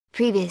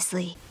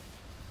previously.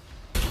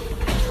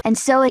 And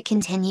so it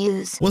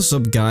continues. What's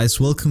up guys,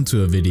 welcome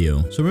to a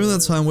video. So remember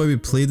that time where we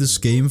played this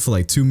game for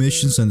like 2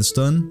 missions and it's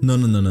done? No.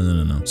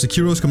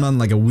 Sekiro's coming out in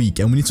like a week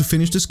and we need to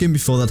finish this game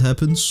before that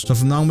happens. So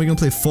from now on we're gonna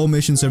play 4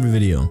 missions every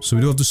video. So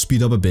we do have to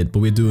speed up a bit, but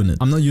we're doing it.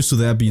 I'm not used to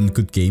there being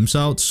good games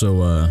out,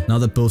 so now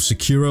that both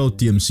Sekiro,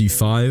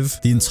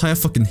 DMC5, the entire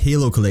fucking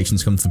Halo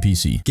collection's coming for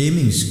PC.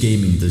 Gaming's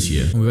gaming this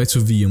year. We're back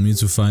to V and we need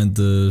to find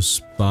the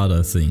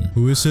Sparta thing.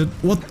 Who is it?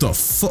 What the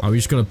fuck? Oh, we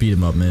just gotta beat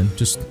him up, man.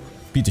 Just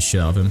beat the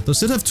shit out of him.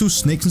 Does it have 2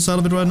 snakes inside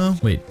of it right now?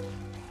 Wait.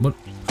 What?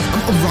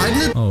 I'm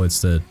riding it? Oh, it's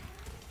dead.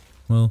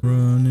 Well,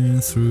 running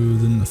through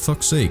the...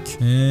 fuck's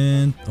sake.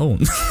 And... oh.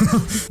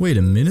 Wait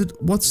a minute.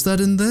 What's that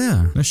in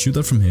there? Can I shoot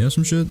that from here or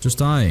some shit? Just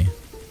die.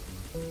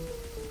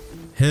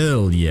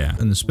 Hell yeah.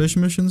 And the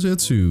special missions here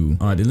too.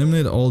 Alright,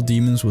 eliminate all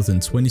demons within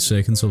 20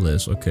 seconds or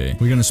less. Okay.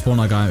 We're gonna spawn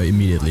our guy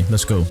immediately.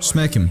 Let's go.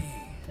 Smack him.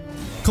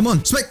 Come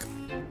on. Smack!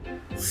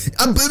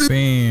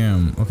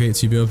 Bam. Okay,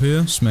 TP up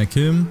here. Smack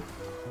him.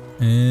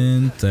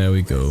 And there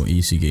we go.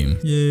 Easy game.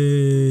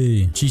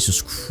 Yay.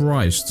 Jesus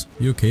Christ.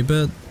 You okay,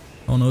 Bat?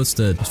 Oh no, it's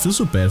dead. I feel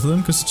so bad for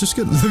them because just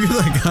get... look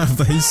at that guy,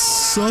 but he's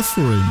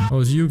suffering. Oh,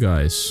 it's you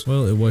guys.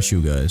 Well, it was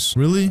you guys.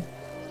 Really?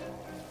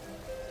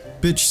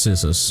 Bitch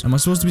scissors. Am I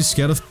supposed to be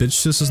scared of bitch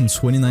scissors in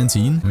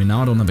 2019? I mean,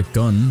 now I don't have a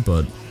gun,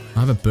 but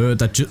I have a bird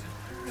that just...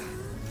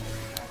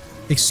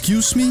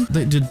 excuse me?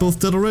 They did both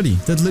dead already.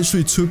 That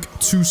literally took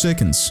 2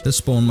 seconds. Let's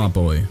spawn my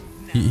boy.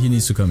 He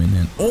needs to come in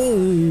here.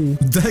 Oh,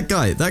 that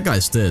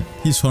guy's dead.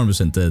 He's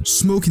 100% dead.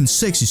 Smoking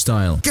sexy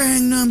style.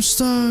 Gangnam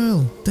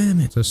style. Damn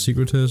it. Is there a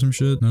secret here or some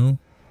shit? No.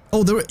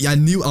 Oh, there. Yeah, I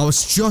knew. I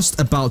was just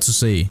about to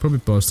say. Probably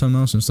boss time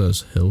now since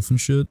there's health and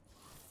shit.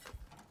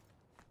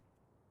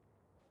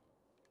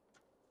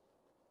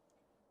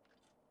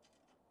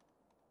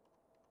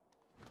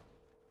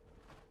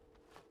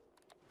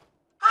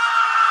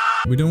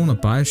 We don't want to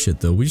buy shit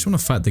though. We just want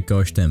to fight the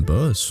gosh damn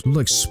boss. Look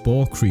like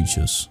spore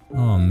creatures.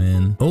 Oh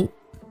man. Oh.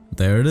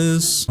 There it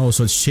is. Oh,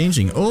 so it's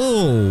changing.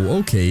 Oh,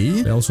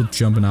 okay. They're also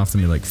jumping after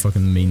me like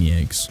fucking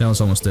maniacs. That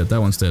one's almost dead. That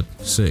one's dead.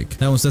 Sick.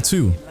 That one's dead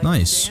too.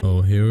 Nice.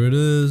 Oh, here it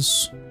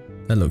is.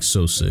 That looks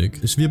so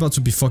sick. Is V about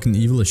to be fucking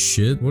evil as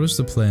shit? What is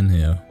the plan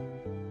here?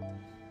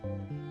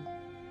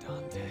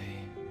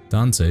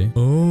 Dante?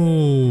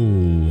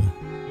 Oh.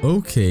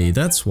 Okay,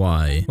 that's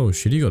why. Oh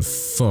shit, he got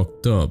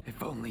fucked up.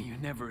 If only you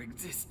never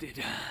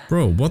existed.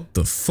 Bro, what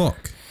the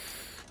fuck?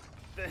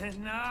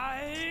 Then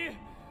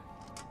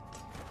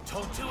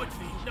don't do it,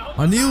 V. No.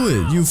 I knew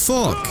it, you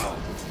fuck!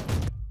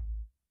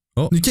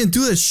 Oh, you can't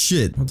do that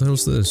shit! What the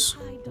hell's this?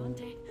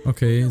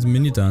 Okay, it's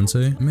Mini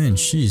Dante. Man,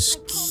 she's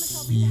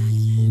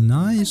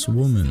nice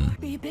woman.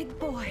 Be a big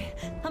boy,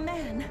 a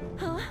man,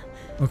 huh?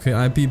 Okay,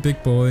 I be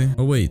big boy.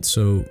 Oh wait,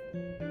 so...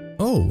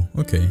 oh,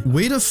 okay.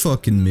 Wait a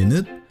fucking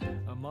minute.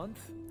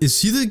 Is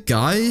he the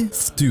guy?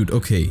 Dude,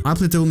 okay. I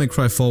played Devil May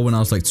Cry 4 when I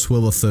was like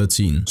 12 or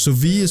 13. So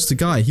V is the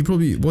guy. He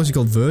probably... what's he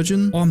called?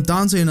 Virgin? Oh, I'm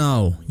Dante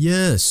now.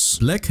 Yes.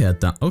 Black hair.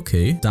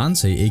 Okay.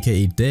 Dante,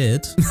 aka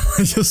Dead.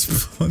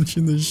 Just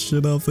punching the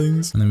shit out of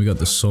things. And then we got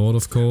the sword,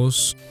 of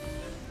course.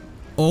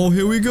 Oh,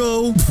 here we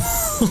go.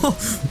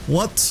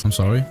 What? I'm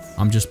sorry.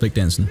 I'm just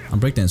breakdancing.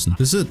 I'm breakdancing.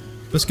 This is it.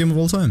 Best game of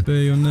all time.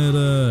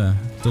 Bayonetta.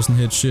 Doesn't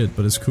hit shit,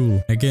 but it's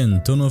cool.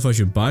 Again, don't know if I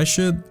should buy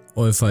shit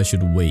or if I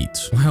should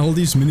wait. Why are all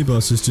these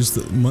mini-bosses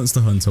just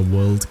Monster Hunter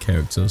World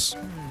characters?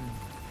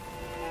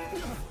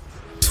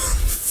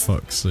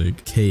 Fuck's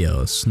sake.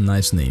 Chaos.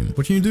 Nice name.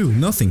 What can you do?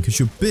 Nothing, because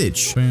you're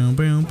bitch. Bam,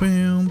 bam,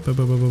 bam.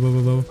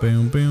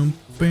 Bam, bam,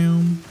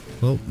 bam.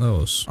 Well, that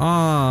was...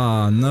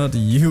 ah, not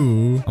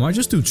you. I might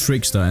just do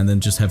Trickster and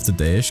then just have the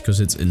dash, because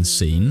it's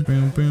insane.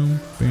 Bam, bam,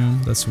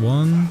 bam. That's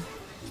one.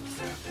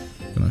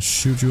 Gonna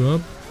shoot you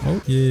up. Oh,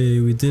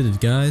 yay, we did it,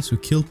 guys. We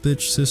killed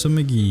bitch Sister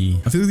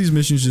McGee. I feel like these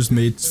missions just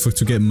made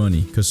to get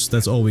money, because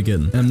that's all we're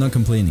getting. And I'm not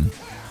complaining.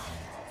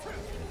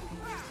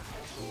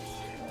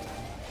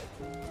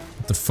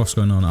 What the fuck's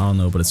going on? I don't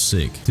know, but it's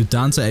sick. Dude,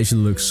 Dante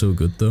actually looks so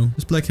good, though.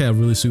 This black hair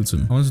really suits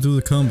him. I want to do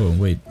the combo.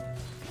 Wait.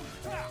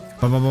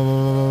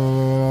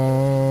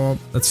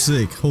 That's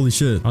sick. Holy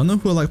shit. I don't know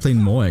who I like playing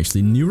more,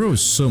 actually. Nero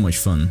is so much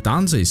fun.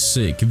 Dante's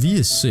sick. V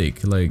is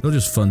sick. Like, they're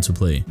just fun to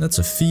play. That's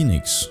a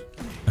phoenix.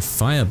 A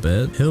fire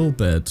bed? Hill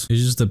bed.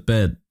 It's just a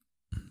bed,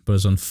 but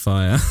it's on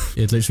fire.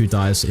 It literally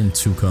dies in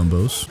 2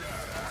 combos.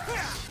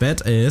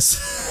 Bad ass.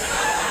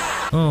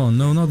 Oh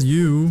no, not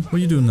you. What are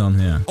you doing down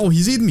here? Oh,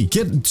 he's eating me.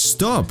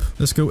 Stop.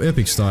 Let's go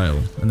epic style.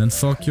 And then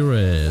fuck your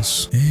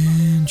ass.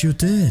 And you're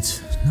dead.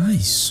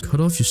 Nice. Cut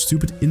off your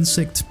stupid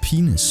insect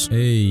penis.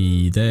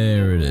 Hey,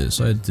 there it is.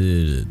 I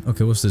did it.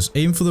 Okay, what's this?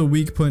 Aim for the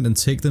weak point and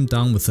take them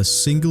down with a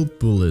single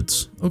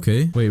bullet.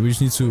 Okay. Wait, we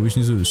just need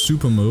to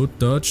super mode,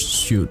 dodge,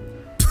 shoot.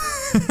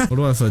 What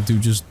do I have to do?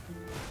 Just...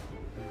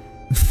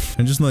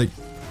 I'm just like...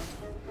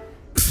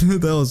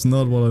 that was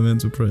not what I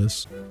meant to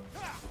press.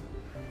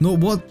 No,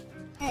 what?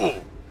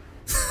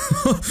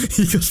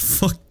 He got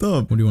fucked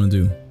up. What do you want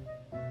to do?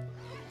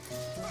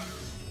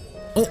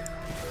 Oh!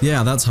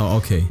 Yeah, that's how.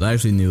 Okay, I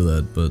actually knew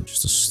that, but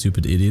just a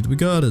stupid idiot. We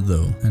got it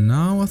though. And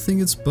now I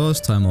think it's boss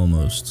time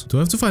almost. Do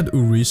I have to fight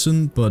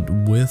Urizen, but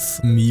with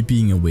me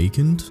being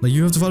awakened? Like,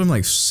 you have to fight him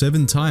like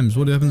 7 times.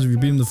 What happens if you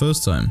beat him the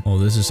first time? Oh,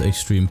 this is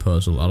extreme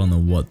puzzle. I don't know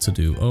what to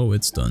do. Oh,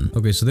 it's done.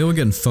 Okay, so they were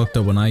getting fucked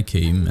up when I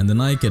came, and then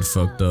I get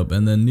fucked up,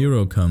 and then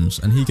Nero comes,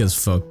 and he gets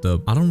fucked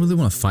up. I don't really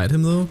want to fight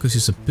him though, because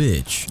he's a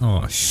bitch.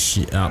 Oh,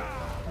 shit.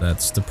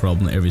 That's the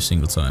problem every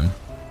single time.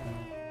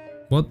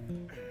 What?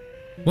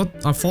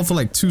 What? I fall for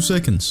like 2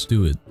 seconds.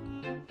 Do it.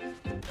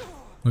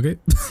 Okay.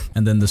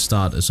 And then the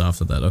start is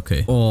after that.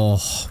 Okay. Oh,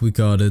 we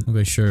got it.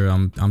 Okay, sure.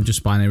 I'm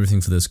just buying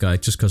everything for this guy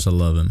just because I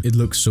love him. It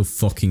looks so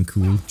fucking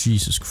cool.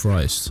 Jesus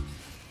Christ.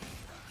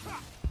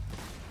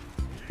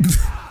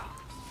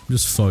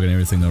 Just fucking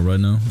everything up right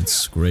now.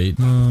 It's great.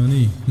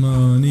 Money,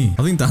 money.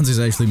 I think Dante's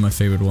actually my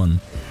favorite one.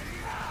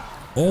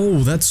 Oh,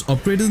 that's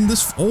upgraded in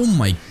this. Oh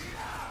my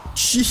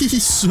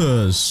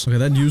Jesus. Okay,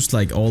 that used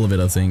like all of it,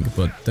 I think,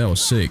 but that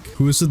was sick.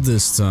 Who is it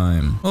this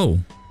time? Oh.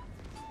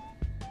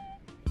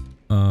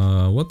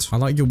 What? I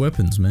like your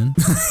weapons, man.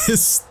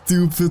 His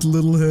stupid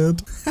little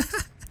head.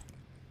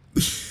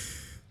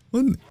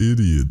 What an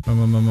idiot. Bam,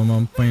 bam, bam,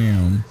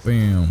 bam,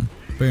 bam,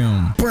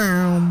 bam,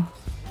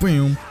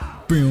 bam,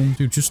 bam.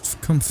 Dude,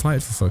 just come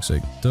fight for fuck's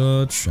sake.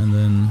 Dodge, and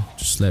then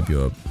just slap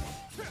you up.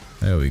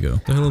 There we go.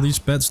 What the hell are these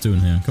bats doing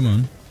here? Come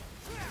on.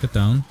 Get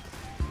down.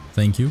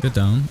 Thank you. Get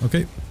down.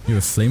 Okay. You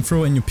have a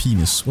flamethrower in your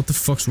penis. What the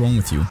fuck's wrong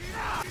with you?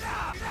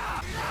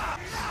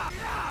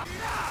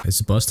 Is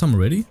the boss time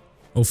already?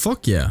 Oh,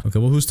 fuck yeah. Okay,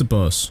 well, who's the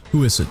boss?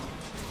 Who is it?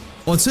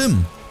 Oh, it's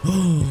him!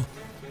 Oh,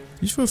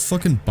 you throw a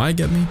fucking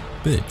bike at me?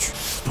 Bitch.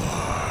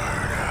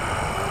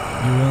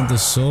 You want the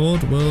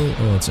sword? Well,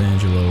 oh, it's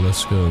Angelo.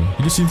 Let's go.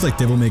 He just seems like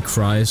Devil May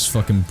Cry's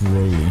fucking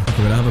Broly.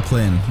 Okay, but I have a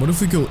plan. What if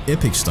we go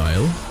epic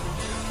style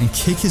and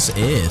kick his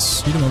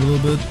ass? Beat him up a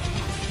little bit.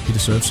 He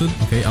deserves it.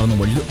 Okay, I don't know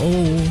what you do.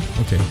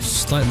 Oh, okay.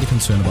 Slightly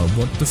concerned about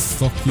what the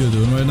fuck you're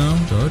doing right now.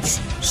 Dodge.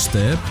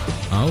 Step.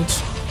 Out.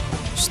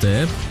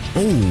 Step.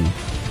 Oh.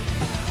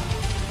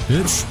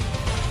 Bitch.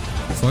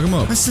 Fuck him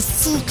up. I said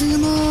fuck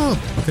him up.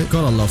 Okay,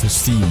 God, I love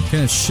his theme.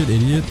 Kind of shit,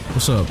 idiot.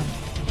 What's up?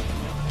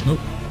 Nope.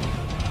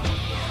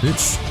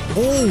 Bitch.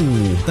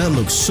 Oh, that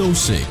looks so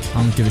sick.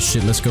 I don't give a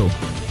shit. Let's go.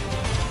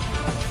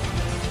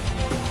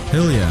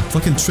 Hell yeah.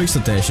 Fucking trickster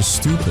dash is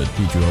stupid.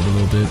 Beat you up a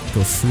little bit.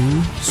 Go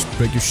through.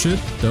 Break your shit.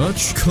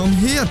 Dodge. Come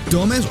here,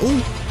 dumbass.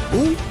 Oh.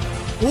 Oh.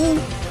 Oh.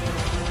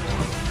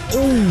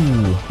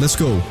 Oh. Let's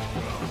go.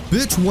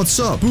 Bitch, what's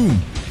up?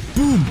 Boom.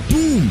 Boom.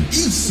 Boom.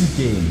 Easy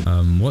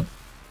game. What?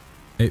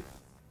 Hey.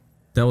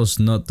 That was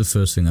not the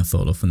first thing I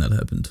thought of when that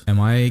happened. Am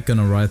I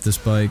gonna ride this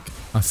bike?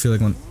 I feel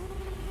like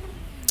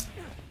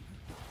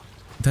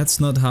that's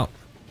not how...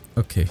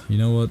 Okay, you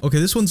know what? Okay,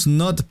 this one's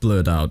not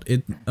blurred out.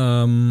 It,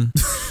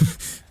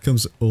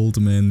 comes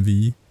Old Man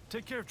V.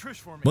 Take care of Trish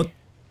for me. What?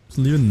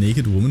 Leave a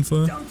naked woman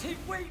for her? Dante,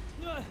 wait!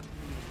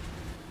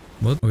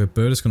 What? Okay,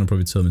 Bird is gonna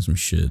probably tell me some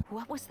shit.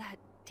 What was that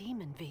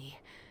demon, V?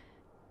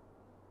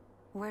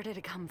 Where did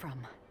it come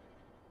from?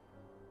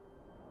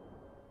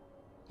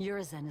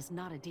 Urizen is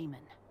not a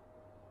demon.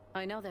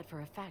 I know that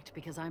for a fact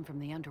because I'm from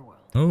the underworld.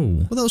 Oh.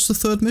 Well, that was the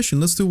 3rd mission.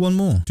 Let's do one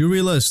more. Do you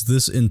realize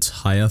this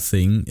entire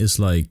thing is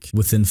like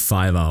within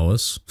 5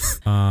 hours?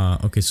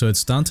 Okay, so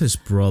it's Dante's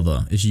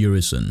brother, is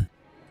Urizen.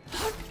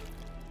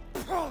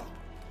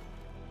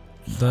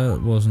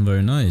 That wasn't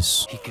very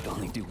nice. He could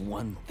only do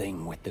one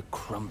thing with the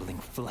crumbling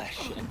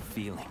flesh and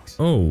feelings.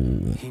 Oh.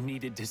 He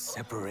needed to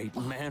separate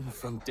man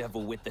from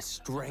devil with the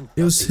strength.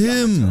 It was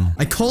him.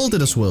 I called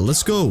it as well.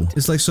 Let's go.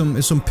 It's like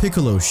some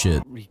Piccolo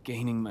shit.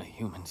 Regaining my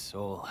human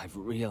soul, I've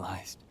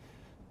realized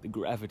the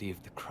gravity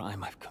of the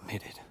crime I've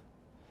committed.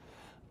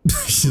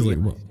 She's like,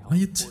 what? Why are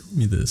you telling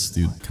me this,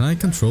 dude? Can I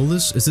control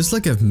this? Is this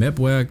like a map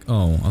where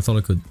oh, I thought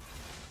I could...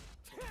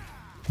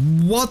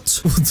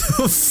 What? What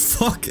the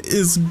fuck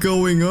is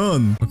going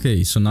on?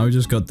 Okay, so now we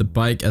just got the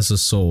bike as a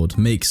sword.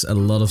 Makes a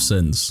lot of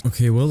sense.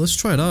 Okay, well, let's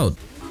try it out.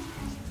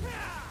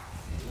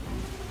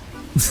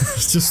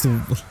 It's just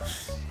a...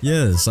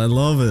 Yes, I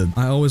love it.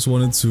 I always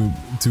wanted to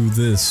do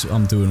this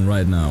I'm doing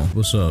right now.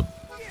 What's up?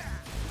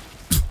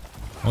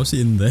 How's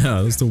he in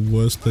there? That's the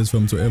worst place for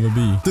him to ever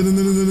be.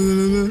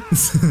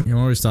 I'm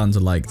already starting to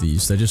like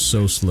these. They're just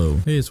so slow.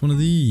 Hey, it's one of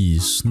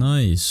these.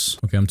 Nice.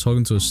 Okay, I'm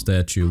talking to a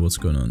statue. What's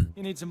going on?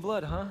 You need some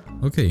blood, huh?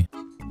 Okay.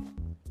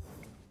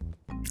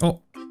 Oh.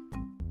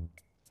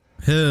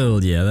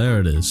 Hell yeah,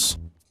 there it is.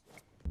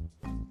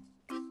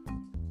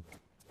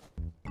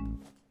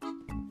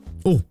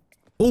 Oh.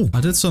 Oh,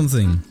 I did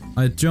something.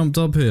 I jumped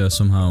up here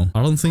somehow.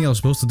 I don't think I was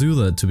supposed to do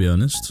that, to be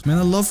honest. Man,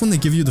 I love when they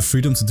give you the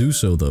freedom to do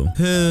so, though.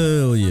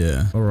 Hell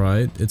yeah.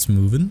 Alright, it's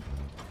moving.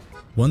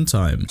 One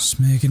time.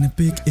 Smacking a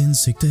big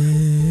insect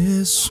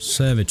ass.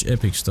 Savage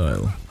epic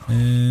style.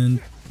 And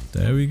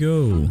there we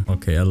go.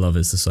 Okay, I love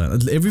his design.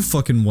 Every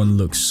fucking one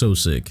looks so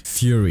sick.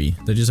 Fury.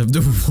 They just have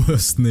the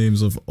worst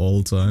names of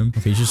all time.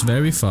 Okay, he's just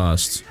very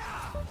fast.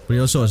 But he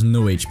also has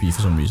no HP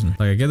for some reason.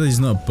 Like, I get that he's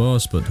not a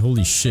boss, but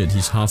holy shit,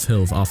 he's half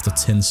health after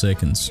 10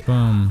 seconds.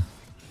 Bam.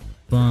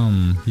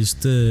 Bam. He's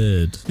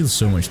dead. Deals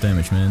so much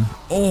damage, man.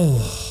 Oh,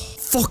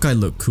 fuck, I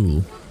look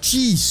cool.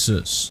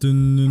 Jesus.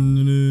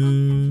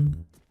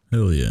 Dun-dun-dun-dun.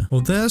 Hell yeah. Oh,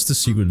 there's the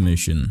secret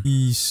mission.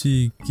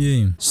 Easy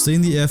game. Stay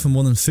in the air for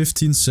more than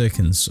 15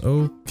 seconds.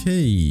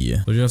 Okay.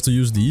 Do you have to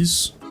use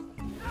these?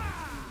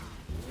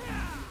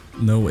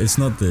 No, it's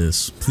not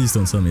this. Please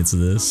don't tell me it's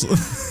this.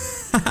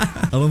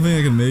 I don't think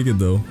I can make it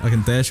though. I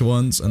can dash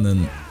once and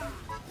then...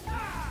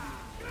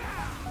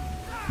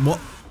 What?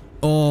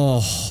 Oh,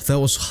 that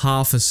was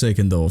half a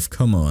second off.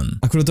 Come on.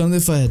 I could have done it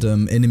if I had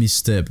enemy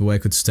step where I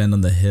could stand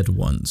on the head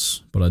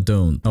once, but I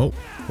don't. Oh,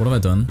 what have I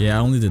done? Yeah, I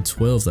only did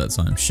 12 that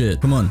time.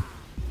 Shit. Come on.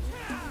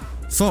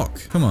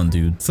 Fuck. Come on,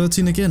 dude.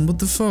 13 again. What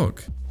the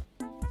fuck?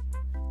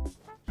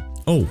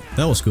 Oh,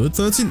 that was good.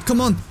 13.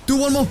 Come on. Do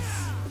one more.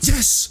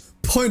 Yes.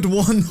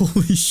 0.1.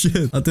 Holy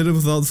shit. I did it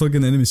without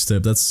fucking enemy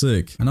step. That's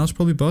sick. And now it's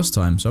probably boss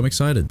time, so I'm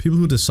excited. People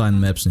who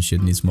design maps and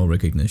shit needs more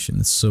recognition.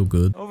 It's so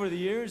good. Over the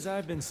years,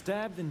 I've been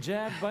stabbed and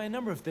jabbed by a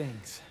number of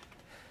things.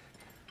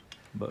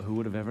 But who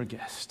would have ever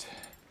guessed?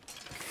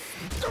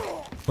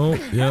 Oh,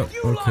 yeah.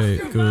 Okay,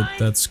 good.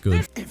 That's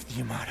good. If the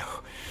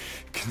Yamato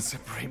can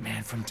separate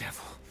man from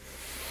devil,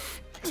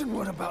 then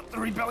what about the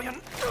rebellion?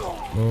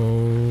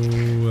 Oh,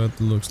 that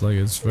looks like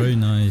it's very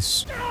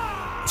nice.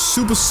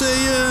 Super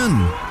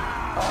Saiyan!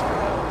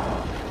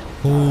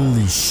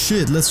 Holy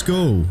shit, let's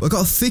go. I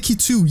got a THICCY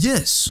too,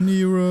 yes!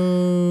 Nero!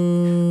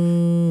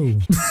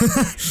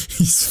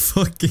 He's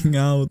fucking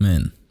out.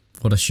 Man,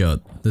 what a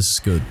shot. This is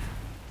good.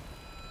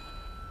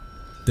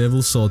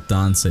 Devil Sword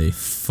Dante.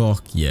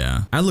 Fuck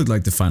yeah. I look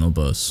like the final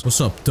boss.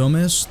 What's up,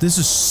 dumbass? This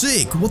is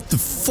sick! What the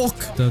fuck?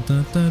 Da,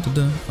 da, da, da,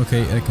 da.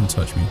 Okay, it can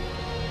touch me.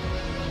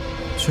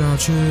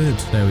 Charge it.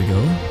 There we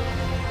go.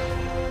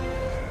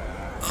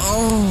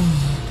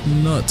 Oh!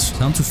 Nut.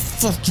 Time to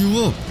fuck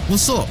you up.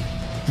 What's up?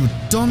 You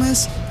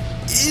dumbass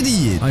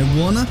idiot. I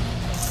wanna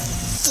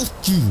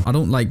fuck you. I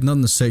don't like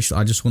nothing sexual.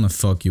 I just wanna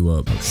fuck you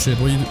up. Oh shit,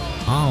 what are you doing?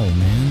 Ow,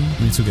 man.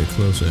 We need to get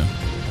closer.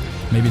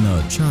 Maybe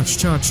not. Charge,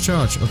 charge,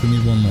 charge. Okay, we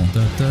need one more.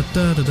 Da da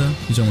da da da.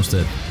 He's almost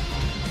dead.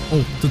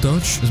 Oh, the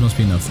dodge. This must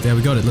be enough. There,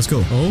 we got it. Let's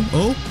go. Oh,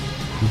 oh.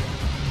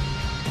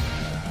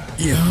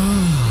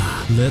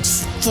 Yeah.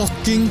 Let's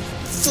fucking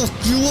fuck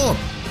you up.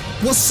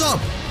 What's up,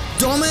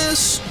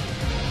 dumbass?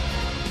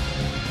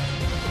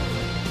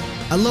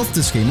 I love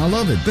this game. I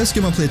love it. Best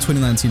game I played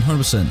 2019,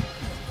 100%.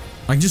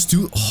 I can just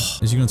do... Oh,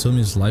 is he gonna tell me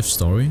his life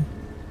story?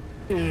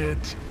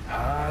 It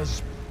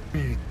has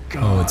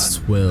begun. Oh, it's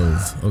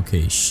 12.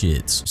 Okay,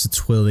 shit. It's a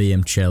 12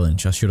 AM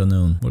challenge. I should have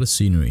known. What a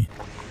scenery.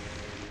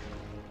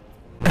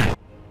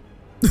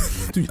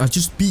 Dude, I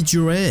just beat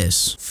your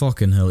ass.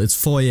 Fucking hell. It's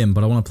 4 AM,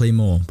 but I want to play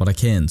more. But I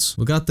can't.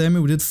 Well,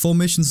 goddammit, we did 4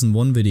 missions in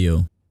 1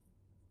 video.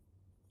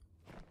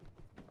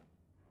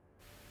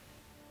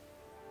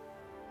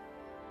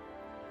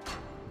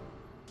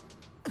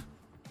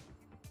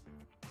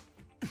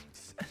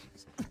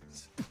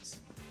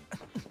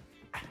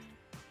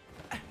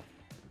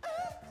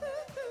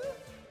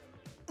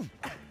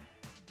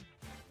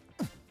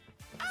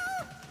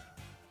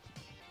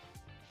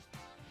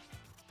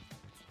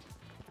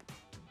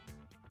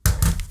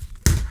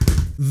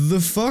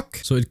 The fuck?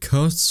 So it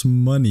costs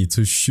money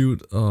to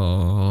shoot.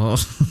 Oh,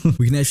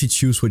 we can actually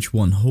choose which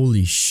one.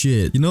 Holy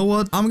shit. You know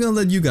what? I'm gonna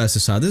let you guys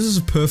decide. This is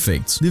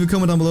perfect. Leave a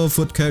comment down below of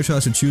what character I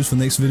should choose for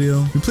next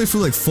video. We played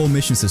through like 4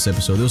 missions this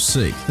episode. It was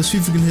sick. Let's see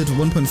if we can hit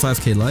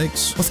 1.5k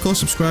likes. Of course,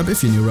 subscribe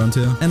if you're new around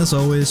here. And as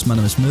always, my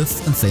name is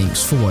Myth, and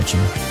thanks for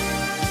watching.